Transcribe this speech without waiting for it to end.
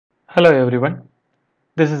Hello everyone,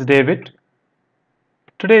 this is David.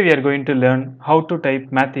 Today we are going to learn how to type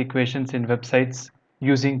math equations in websites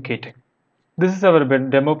using KaTeX. This is our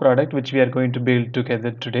demo product which we are going to build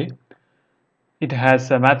together today. It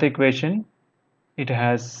has a math equation, it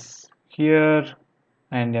has here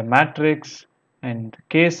and a matrix and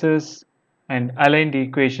cases and aligned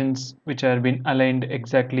equations which are been aligned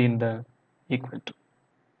exactly in the equal to.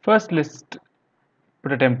 First let's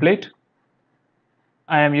put a template.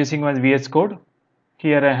 I am using my VS Code.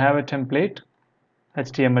 Here I have a template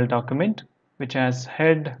HTML document which has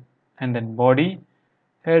head and then body.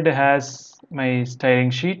 Head has my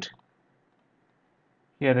styling sheet.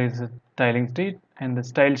 Here is a styling sheet, and the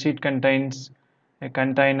style sheet contains a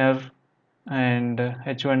container and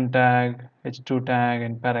h1 tag, h2 tag,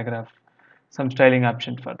 and paragraph, some styling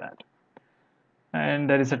option for that. And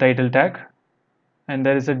there is a title tag, and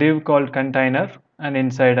there is a div called container, and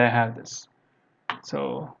inside I have this.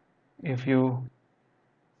 So if you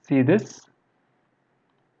see this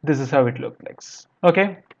is how it looks like.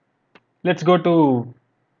 Okay, let's go to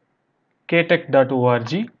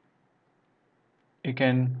KaTeX.org. You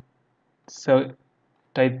can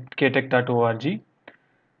type KaTeX.org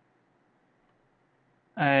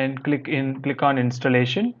and click on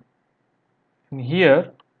installation. And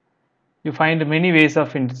here you find many ways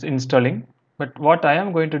of installing, but what I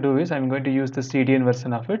am going to do is I'm going to use the CDN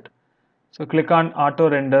version of it. So click on auto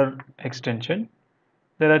render extension.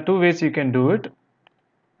 There are two ways you can do it.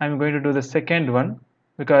 I'm going to do the second one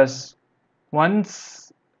because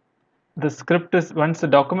once the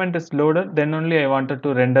document is loaded, then only I wanted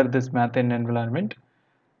to render this math in environment.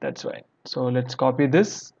 That's why. So let's copy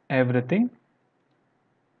this everything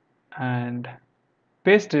and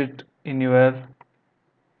paste it in your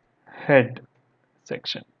head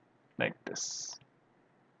section like this.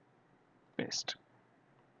 Paste.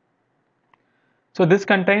 So this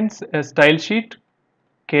contains a style sheet,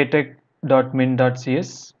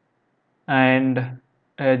 ktex.min.cs, and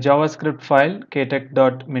a JavaScript file,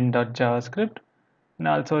 ktex.min.javascript, and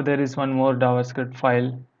also there is one more JavaScript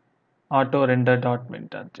file,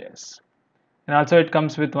 autorender.min.js. And also it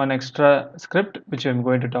comes with one extra script which I'm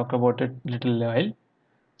going to talk about it little while.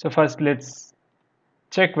 So first let's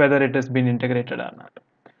check whether it has been integrated or not.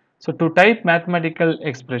 So to type mathematical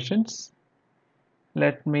expressions,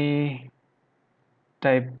 let me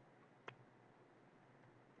type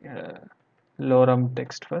lorem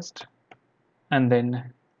text first and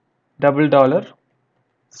then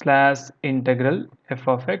 $/integral f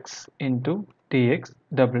of x into dx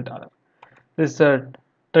 $. This is a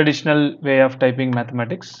traditional way of typing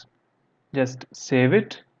mathematics. Just save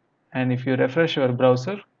it, and if you refresh your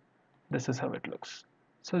browser, this is how it looks.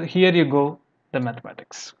 So here you go, the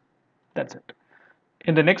mathematics. That's it.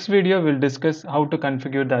 In the next video, we'll discuss how to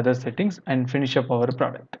configure the other settings and finish up our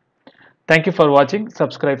product. Thank you for watching.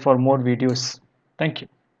 Subscribe for more videos. Thank you.